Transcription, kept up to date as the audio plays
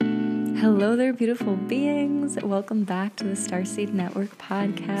Hello there, beautiful beings. Welcome back to the Starseed Network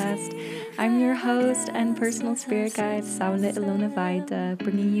podcast. I'm your host and personal spirit guide, Saule Ilona Vaida,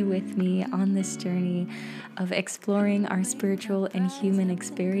 bringing you with me on this journey of exploring our spiritual and human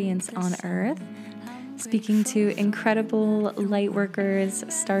experience on Earth, speaking to incredible light workers,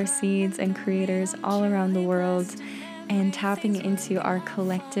 starseeds, and creators all around the world, and tapping into our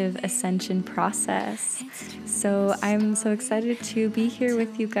collective ascension process. So I'm so excited to be here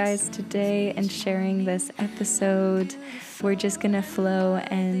with you guys today and sharing this episode. We're just gonna flow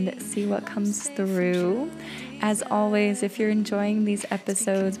and see what comes through. As always, if you're enjoying these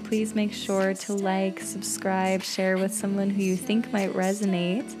episodes, please make sure to like, subscribe, share with someone who you think might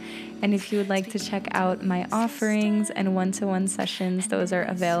resonate. And if you would like to check out my offerings and one-to-one sessions, those are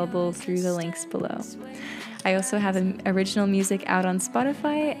available through the links below. I also have original music out on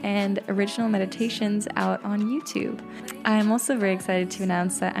Spotify and original meditations out on YouTube. I'm also very excited to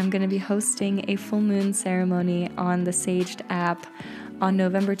announce that I'm going to be hosting a full moon ceremony on the Saged app on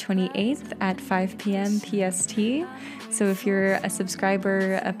November 28th at 5 p.m. PST. So if you're a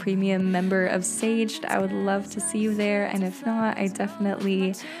subscriber, a premium member of Saged, I would love to see you there. And if not, I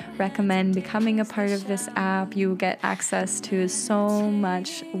definitely recommend becoming a part of this app. You will get access to so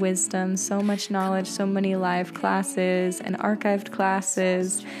much wisdom, so much knowledge, so many live classes and archived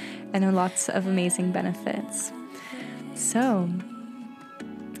classes, and lots of amazing benefits. So,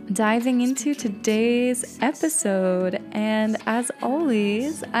 diving into today's episode, and as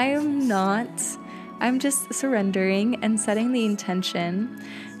always, I'm just surrendering and setting the intention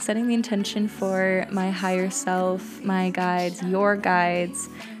for my higher self, my guides, your guides,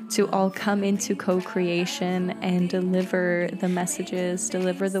 to all come into co-creation and deliver the messages,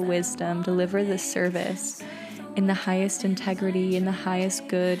 deliver the wisdom, deliver the service in the highest integrity, in the highest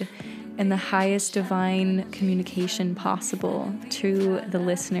good, in the highest divine communication possible to the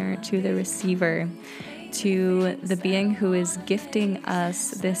listener, to the receiver, to the being who is gifting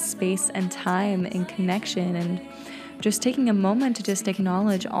us this space and time and connection, and just taking a moment to just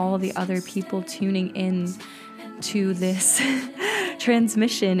acknowledge all the other people tuning in to this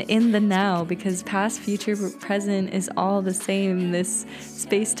transmission in the now, because past, future, present is all the same. This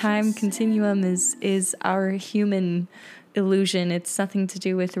space-time continuum is our human illusion. It's nothing to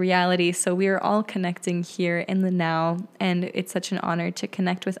do with reality. So we are all connecting here in the now, and it's such an honor to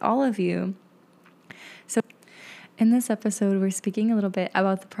connect with all of you. So in this episode, we're speaking a little bit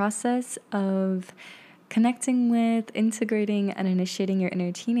about the process of connecting with, integrating, and initiating your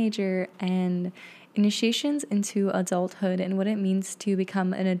inner teenager, and initiations into adulthood, and what it means to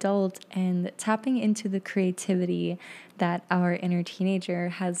become an adult, and tapping into the creativity that our inner teenager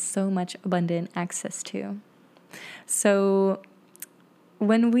has so much abundant access to. So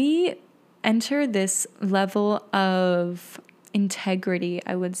when we enter this level of integrity,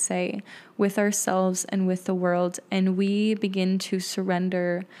 I would say, with ourselves and with the world, and we begin to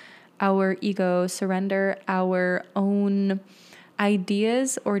surrender our ego, surrender our own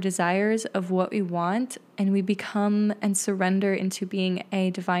ideas or desires of what we want, and we become and surrender into being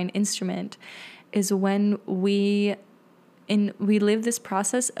a divine instrument, is when we live this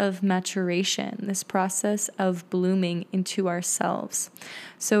process of maturation, this process of blooming into ourselves.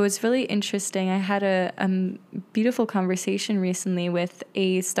 So it's really interesting. I had a beautiful conversation recently with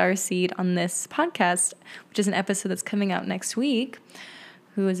a starseed on this podcast, which is an episode that's coming out next week,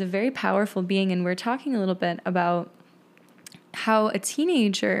 who is a very powerful being, and we're talking a little bit about how a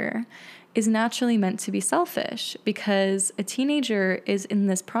teenager is naturally meant to be selfish, because a teenager is in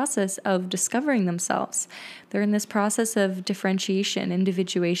this process of discovering themselves. They're in this process of differentiation,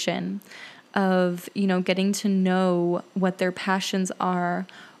 individuation, of, getting to know what their passions are,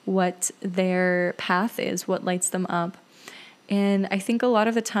 what their path is, what lights them up. And I think a lot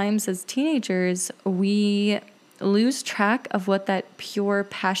of the times as teenagers, we lose track of what that pure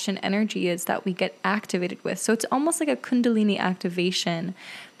passion energy is that we get activated with. So it's almost like a Kundalini activation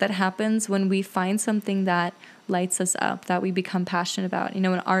that happens when we find something that lights us up, that we become passionate about, an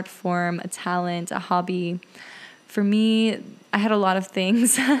art form, a talent, a hobby. For me, I had a lot of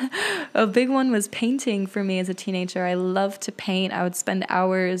things. A big one was painting for me as a teenager. I loved to paint. I would spend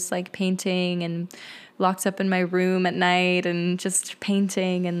hours painting and locked up in my room at night and just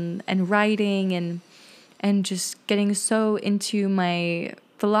painting and writing and just getting so into my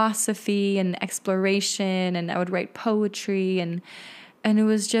philosophy and exploration, and I would write poetry, and it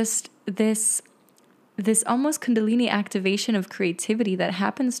was just this almost Kundalini activation of creativity that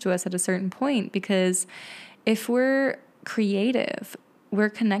happens to us at a certain point, because if we're creative, we're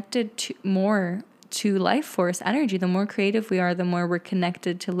connected more to life force energy. The more creative we are, the more we're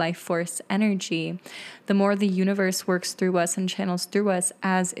connected to life force energy. The more the universe works through us and channels through us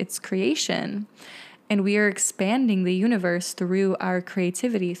as its creation. And we are expanding the universe through our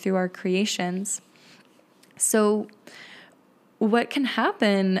creativity, through our creations. So what can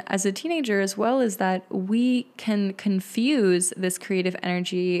happen as a teenager as well is that we can confuse this creative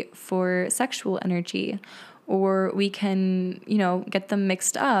energy for sexual energy, or we can, get them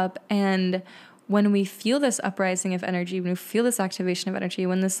mixed up. And when we feel this uprising of energy, when we feel this activation of energy,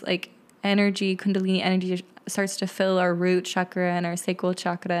 when this energy, Kundalini energy starts to fill our root chakra and our sacral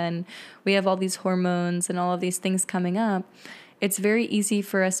chakra, and we have all these hormones and all of these things coming up, it's very easy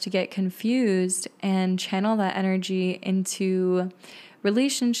for us to get confused and channel that energy into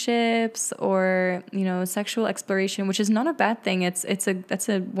relationships or, sexual exploration, which is not a bad thing. That's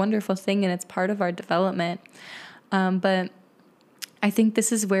a wonderful thing, and it's part of our development. But I think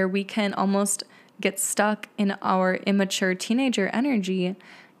this is where we can almost get stuck in our immature teenager energy,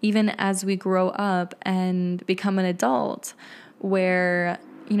 even as we grow up and become an adult, where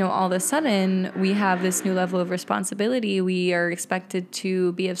all of a sudden we have this new level of responsibility. We are expected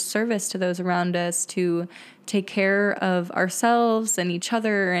to be of service to those around us, to take care of ourselves and each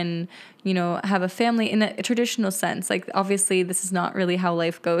other, and, have a family in a traditional sense. Obviously, this is not really how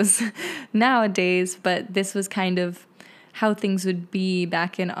life goes nowadays, but this was kind of how things would be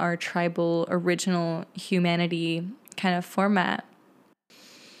back in our tribal, original humanity kind of format.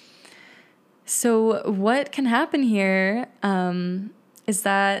 So what can happen here is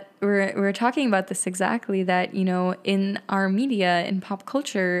that we're talking about this exactly, that, in our media, in pop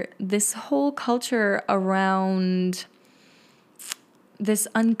culture, this whole culture around this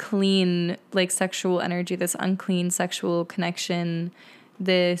unclean, sexual energy, this unclean sexual connection,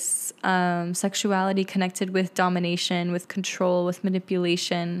 this sexuality connected with domination, with control, with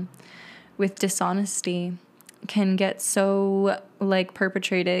manipulation, with dishonesty, can get so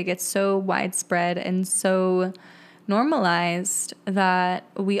perpetrated, get so widespread and so normalized that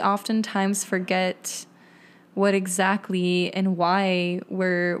we oftentimes forget what exactly and why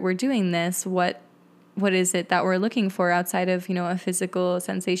we're doing this. What is it that we're looking for outside of, a physical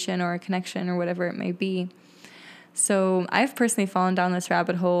sensation or a connection or whatever it may be. So I've personally fallen down this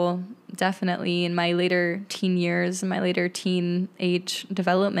rabbit hole, definitely in my later teen years, in my later teen age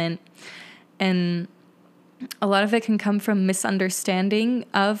development. And a lot of it can come from misunderstanding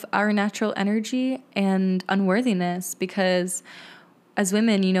of our natural energy and unworthiness, because as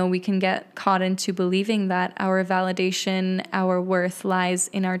women, we can get caught into believing that our validation, our worth lies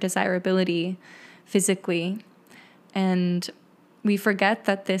in our desirability physically. And we forget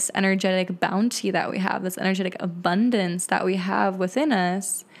that this energetic bounty that we have, this energetic abundance that we have within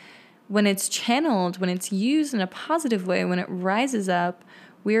us, when it's channeled, when it's used in a positive way, when it rises up,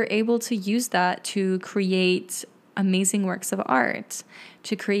 we're able to use that to create amazing works of art,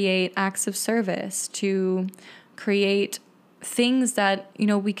 to create acts of service, to create things that,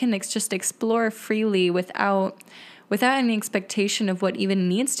 we can just explore freely without any expectation of what even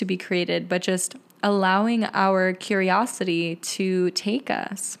needs to be created, but just allowing our curiosity to take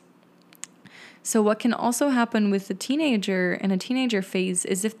us. So what can also happen with the teenager in a teenager phase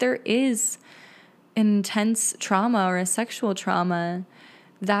is, if there is intense trauma or a sexual trauma,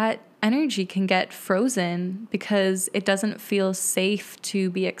 that energy can get frozen because it doesn't feel safe to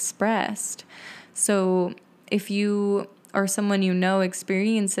be expressed. So if you or someone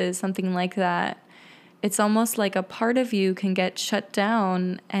experiences something like that, it's almost like a part of you can get shut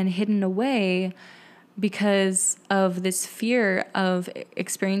down and hidden away because of this fear of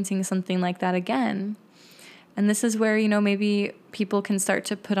experiencing something like that again. And this is where, maybe people can start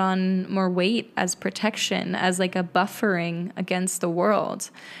to put on more weight as protection, as a buffering against the world,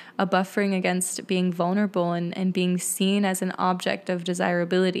 a buffering against being vulnerable and being seen as an object of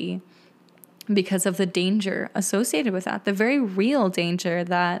desirability because of the danger associated with that, the very real danger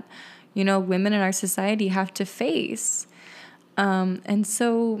that, women in our society have to face. And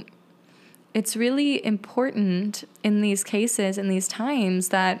so it's really important in these cases, in these times,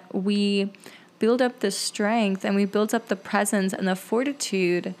 that we build up the strength and we build up the presence and the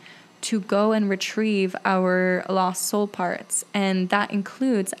fortitude to go and retrieve our lost soul parts. And that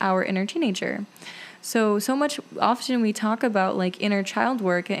includes our inner teenager. So much often we talk about inner child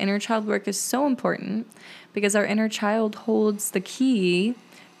work, and inner child work is so important because our inner child holds the key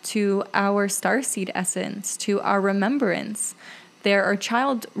to our starseed essence, to our remembrance. Our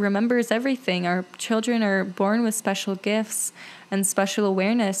child remembers everything. Our children are born with special gifts and special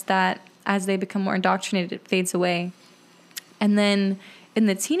awareness that as they become more indoctrinated, it fades away. And then in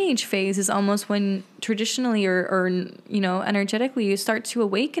the teenage phase is almost when traditionally or energetically you start to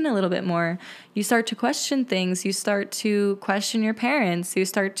awaken a little bit more. You start to question things. You start to question your parents. You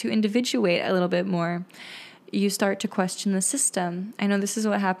start to individuate a little bit more. You start to question the system. I know this is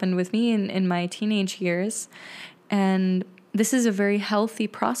what happened with me in my teenage years. And this is a very healthy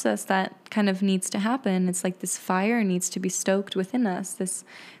process that kind of needs to happen. It's like this fire needs to be stoked within us, this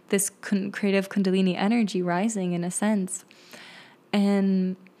creative Kundalini energy rising in a sense.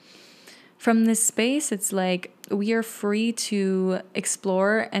 And from this space, it's like we are free to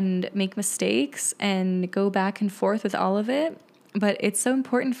explore and make mistakes and go back and forth with all of it. But it's so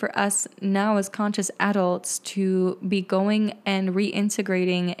important for us now as conscious adults to be going and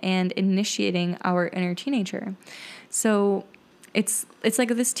reintegrating and initiating our inner teenager. So it's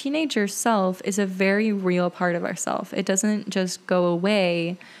like this teenager self is a very real part of ourself. It doesn't just go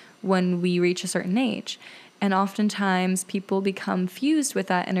away when we reach a certain age. And oftentimes people become fused with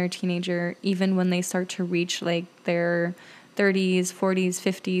that inner teenager even when they start to reach like their 30s, 40s,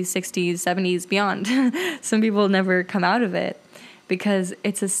 50s, 60s, 70s, beyond. Some people never come out of it because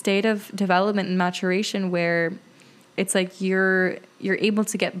it's a state of development and maturation where it's like you're able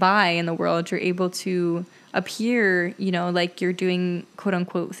to get by in the world. You're able to appear, like you're doing quote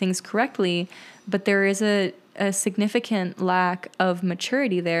unquote things correctly, but there is a significant lack of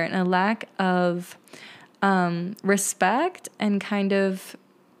maturity there and a lack of respect and kind of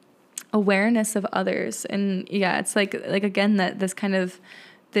awareness of others. And yeah, it's like again, that this kind of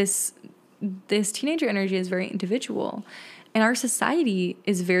this teenager energy is very individual, and our society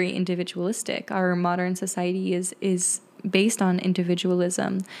is very individualistic. Our modern society is based on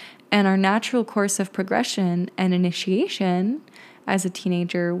individualism, and our natural course of progression and initiation as a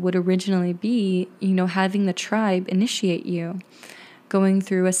teenager would originally be, having the tribe initiate you, going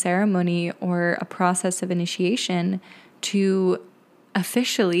through a ceremony or a process of initiation to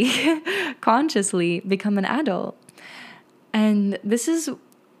officially, consciously become an adult. And this is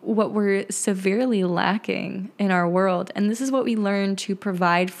what we're severely lacking in our world. And this is what we learn to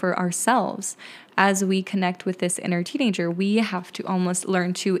provide for ourselves as we connect with this inner teenager. We have to almost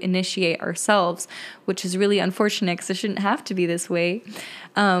learn to initiate ourselves, which is really unfortunate because it shouldn't have to be this way.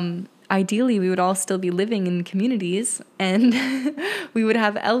 Ideally, we would all still be living in communities and we would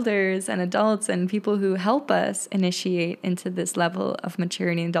have elders and adults and people who help us initiate into this level of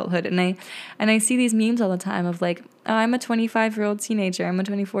maturity and adulthood. And I see these memes all the time of like, oh, I'm a 25-year-old teenager. I'm a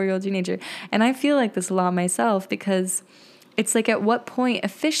 24-year-old teenager. And I feel like this a lot myself because it's like, at what point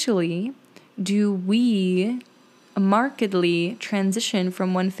officially do we markedly transition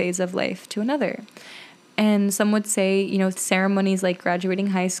from one phase of life to another? And some would say, ceremonies like graduating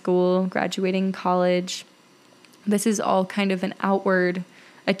high school, graduating college, this is all kind of an outward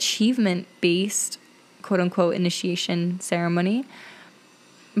achievement-based, quote-unquote, initiation ceremony.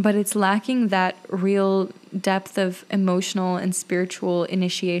 But it's lacking that real depth of emotional and spiritual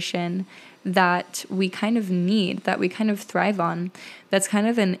initiation that we kind of need, that we kind of thrive on. That's kind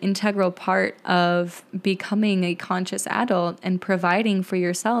of an integral part of becoming a conscious adult and providing for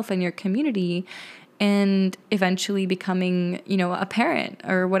yourself and your community, and eventually becoming, a parent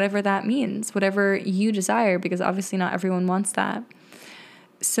or whatever that means, whatever you desire, because obviously not everyone wants that.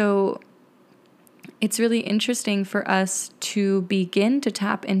 So it's really interesting for us to begin to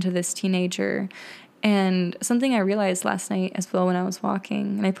tap into this teenager. And something I realized last night as well when I was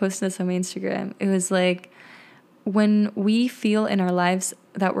walking, and I posted this on my Instagram, it was like, when we feel in our lives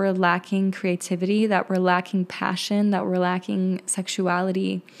that we're lacking creativity, that we're lacking passion, that we're lacking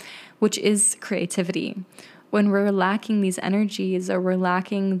sexuality, which is creativity, when we're lacking these energies or we're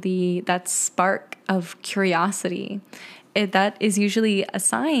lacking that spark of curiosity, that is usually a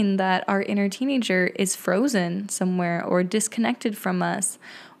sign that our inner teenager is frozen somewhere or disconnected from us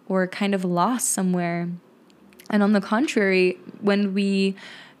or kind of lost somewhere. And on the contrary, when we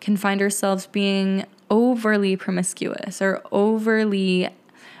can find ourselves being overly promiscuous or overly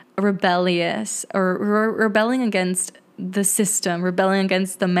rebellious or rebelling against the system, rebelling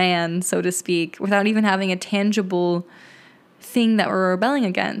against the man, so to speak, without even having a tangible thing that we're rebelling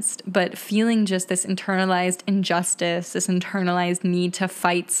against, but feeling just this internalized injustice, this internalized need to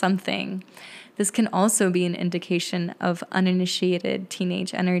fight something. This can also be an indication of uninitiated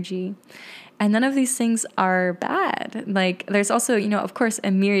teenage energy. And none of these things are bad. Like, there's also, of course,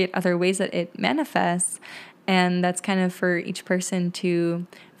 a myriad other ways that it manifests. And that's kind of for each person to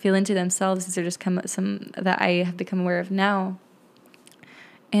feel into themselves. These are just some that I have become aware of now.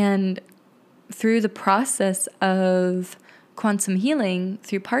 And through the process of quantum healing,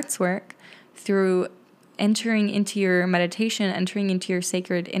 through parts work, through entering into your meditation, entering into your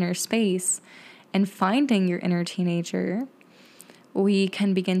sacred inner space, and finding your inner teenager, we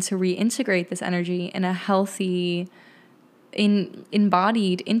can begin to reintegrate this energy in a healthy,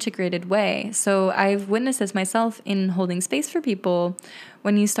 embodied, integrated way. So I've witnessed this myself in holding space for people.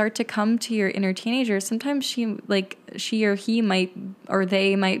 When you start to come to your inner teenager, sometimes she or he might, or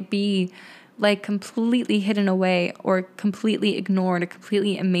they might be like completely hidden away, or completely ignored, or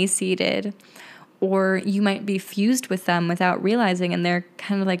completely emaciated, or you might be fused with them without realizing, and they're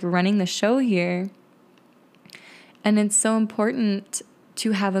kind of like running the show here. And it's so important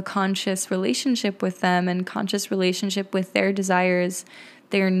to have a conscious relationship with them, and conscious relationship with their desires,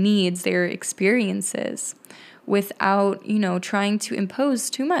 their needs, their experiences, without, trying to impose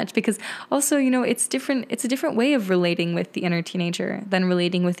too much. Because also, it's different. It's a different way of relating with the inner teenager than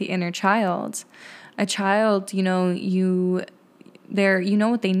relating with the inner child. A child, they're,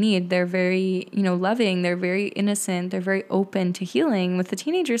 what they need. They're very, loving. They're very innocent. They're very open to healing. With the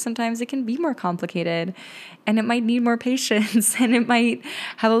teenager, sometimes it can be more complicated, and it might need more patience, and it might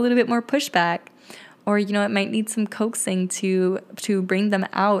have a little bit more pushback, or, it might need some coaxing to bring them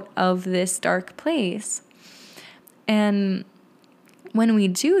out of this dark place. And when we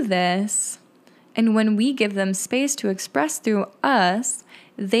do this, and when we give them space to express through us,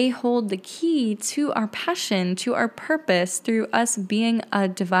 they hold the key to our passion, to our purpose, through us being a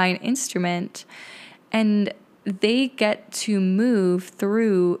divine instrument. And they get to move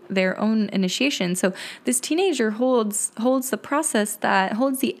through their own initiation. So this teenager holds the process, that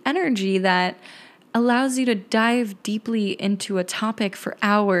holds the energy that allows you to dive deeply into a topic for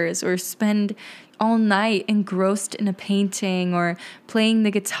hours, or spend all night engrossed in a painting, or playing the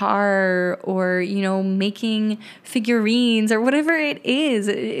guitar, or, making figurines, or whatever it is.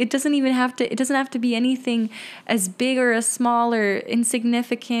 It doesn't have to be anything as big or as small or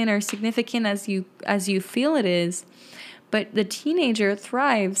insignificant or significant as you feel it is. But the teenager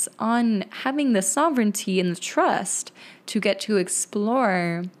thrives on having the sovereignty and the trust to get to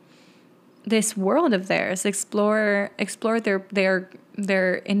explore this world of theirs, explore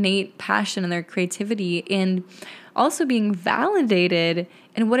their innate passion and their creativity, and also being validated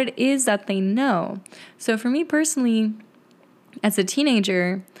in what it is that they know. So for me personally, as a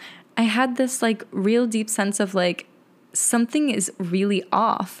teenager, I had this like real deep sense of like, something is really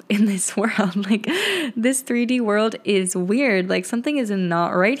off in this world. Like, this 3D world is weird. Like, something is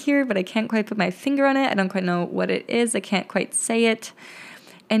not right here, but I can't quite put my finger on it. I don't quite know what it is. I can't quite say it.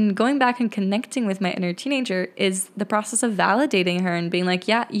 And going back and connecting with my inner teenager is the process of validating her and being like,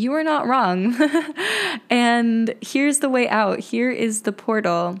 yeah, you are not wrong. And here's the way out. Here is the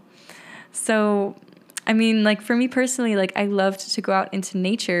portal. So, I mean, like, for me personally, like, I loved to go out into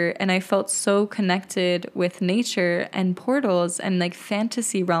nature, and I felt so connected with nature and portals and like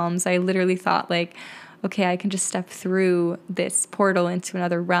fantasy realms. I literally thought like, okay, I can just step through this portal into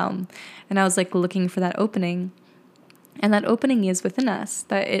another realm. And I was like looking for that opening. And that opening is within us,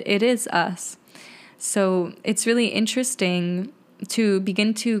 that it is us. So it's really interesting to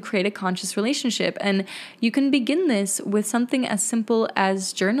begin to create a conscious relationship. And you can begin this with something as simple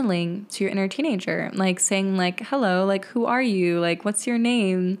as journaling to your inner teenager, like saying like, hello, like, who are you? Like, what's your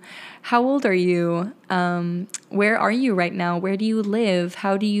name? How old are you? Where are you right now? Where do you live?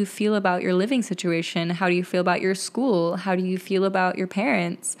 How do you feel about your living situation? How do you feel about your school? How do you feel about your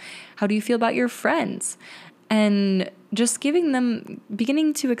parents? How do you feel about your friends? And just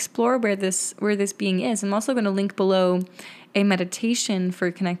beginning to explore where this being is. I'm also going to link below a meditation for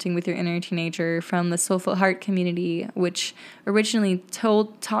connecting with your inner teenager from the Soulful Heart community, which originally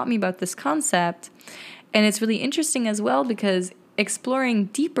taught me about this concept. And it's really interesting as well, because exploring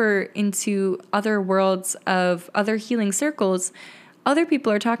deeper into other worlds of other healing circles, other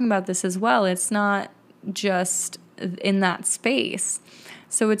people are talking about this as well. It's not just in that space.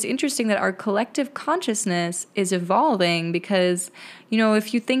 So it's interesting that our collective consciousness is evolving, because,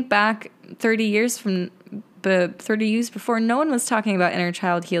 if you think back 30 years before, no one was talking about inner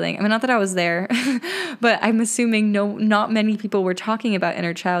child healing. I mean, not that I was there, but I'm assuming not many people were talking about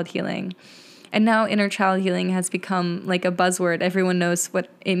inner child healing. And now inner child healing has become like a buzzword. Everyone knows what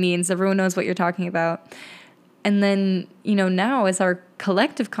it means. Everyone knows what you're talking about. And then, now as our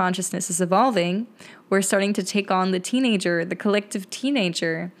collective consciousness is evolving, we're starting to take on the collective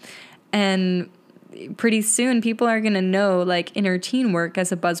teenager. And pretty soon people are going to know like inner teen work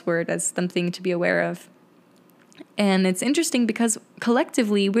as a buzzword, as something to be aware of. And it's interesting because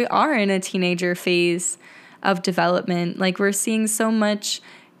collectively we are in a teenager phase of development. Like, we're seeing so much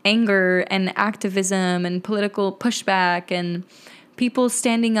anger and activism and political pushback and people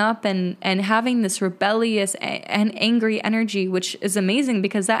standing up and having this rebellious and angry energy, which is amazing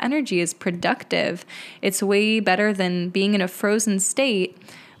because that energy is productive. It's way better than being in a frozen state.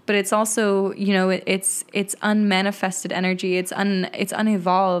 but it's also, it's unmanifested energy. It's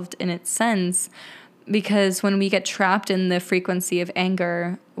unevolved in its sense, because when we get trapped in the frequency of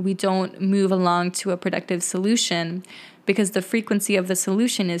anger, we don't move along to a productive solution, because the frequency of the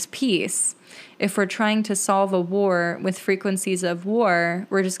solution is peace. If we're trying to solve a war with frequencies of war,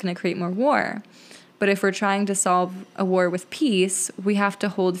 we're just going to create more war. But if we're trying to solve a war with peace, we have to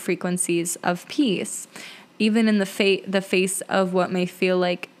hold frequencies of peace, even in the face of what may feel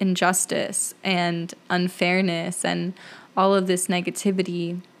like injustice and unfairness and all of this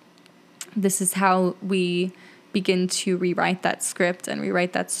negativity. This is how we begin to rewrite that script and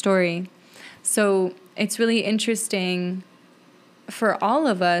rewrite that story. So it's really interesting for all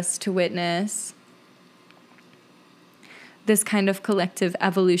of us to witness this kind of collective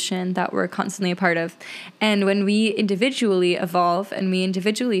evolution that we're constantly a part of. And when we individually evolve and we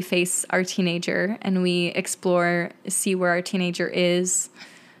individually face our teenager and we explore, see where our teenager is,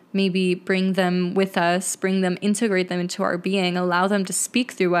 maybe bring them with us, integrate them into our being, allow them to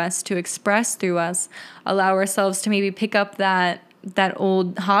speak through us, to express through us, allow ourselves to maybe pick up that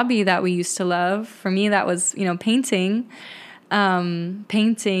old hobby that we used to love. For me, that was,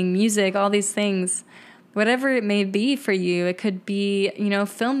 painting, music, all these things. Whatever it may be for you, it could be,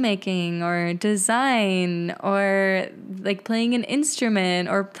 filmmaking or design or like playing an instrument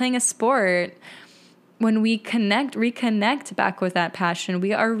or playing a sport. When we reconnect back with that passion,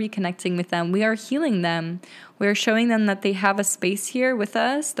 we are reconnecting with them. We are healing them. We are showing them that they have a space here with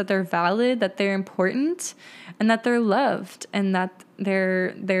us, that they're valid, that they're important, and that they're loved, and that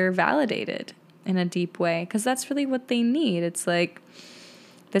they're validated in a deep way, because that's really what they need. It's like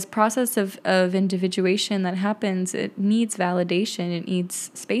this process of individuation that happens, it needs validation. It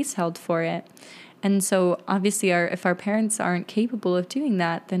needs space held for it. And so obviously if our parents aren't capable of doing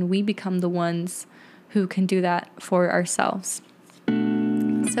that, then we become the ones who can do that for ourselves.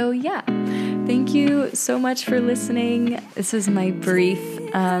 So yeah, thank you so much for listening. This is my brief,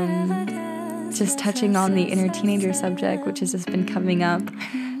 just touching on the inner teenager subject, which has just been coming up.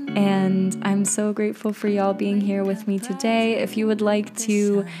 And I'm so grateful for y'all being here with me today. If you would like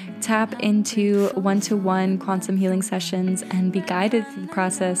to tap into one-to-one quantum healing sessions and be guided through the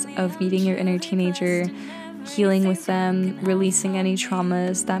process of meeting your inner teenager, healing with them, releasing any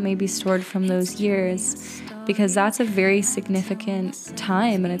traumas that may be stored from those years, because that's a very significant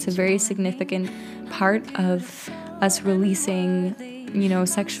time and it's a very significant part of us releasing,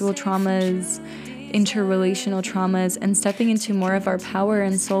 sexual traumas, interrelational traumas, and stepping into more of our power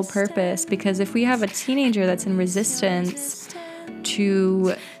and soul purpose. Because if we have a teenager that's in resistance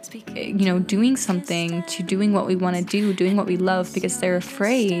to, doing something, to doing what we want to do, doing what we love because they're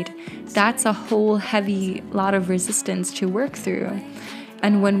afraid, that's a whole heavy lot of resistance to work through.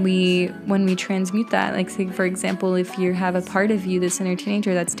 And when we transmute that, like say, for example, if you have a part of you, this inner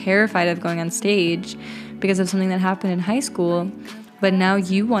teenager that's terrified of going on stage because of something that happened in high school, but now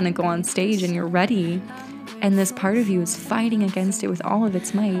you want to go on stage and you're ready, and this part of you is fighting against it with all of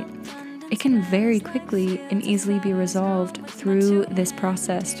its might, it can very quickly and easily be resolved through this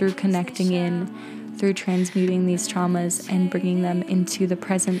process, through connecting in, through transmuting these traumas and bringing them into the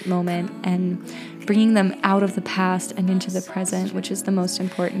present moment and bringing them out of the past and into the present, which is the most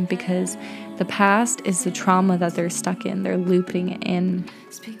important, because the past is the trauma that they're stuck in, they're looping in.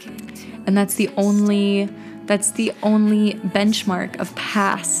 And that's the only benchmark of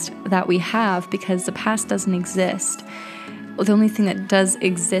past that we have, because the past doesn't exist. The only thing that does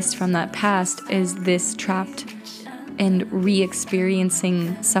exist from that past is this trapped and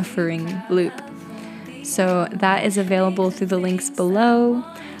re-experiencing suffering loop. So that is available through the links below.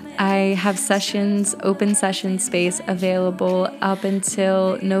 I have open session space available up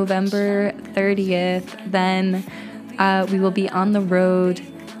until November 30th. Then we will be on the road,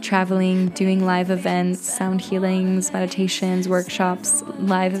 traveling, doing live events, sound healings, meditations, workshops,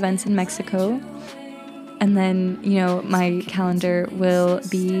 live events in Mexico. And then, my calendar will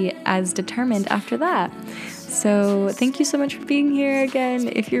be as determined after that. So thank you so much for being here again.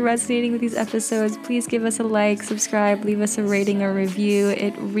 If you're resonating with these episodes, please give us a like, subscribe, leave us a rating or review.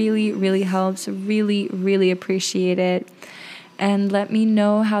 It really, really helps. Really, really appreciate it. And let me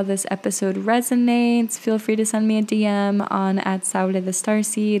know how this episode resonates. Feel free to send me a DM on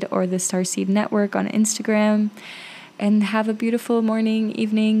 @SauleTheStarseed or the Starseed Network on Instagram. And have a beautiful morning,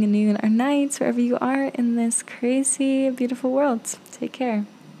 evening, noon, or night, wherever you are in this crazy, beautiful world. Take care.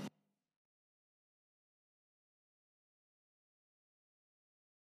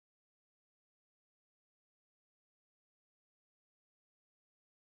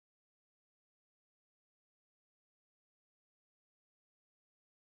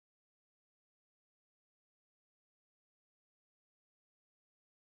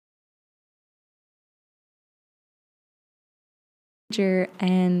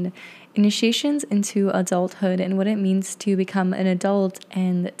 and initiations into adulthood and what it means to become an adult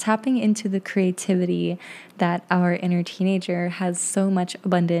and tapping into the creativity that our inner teenager has so much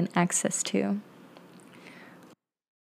abundant access to.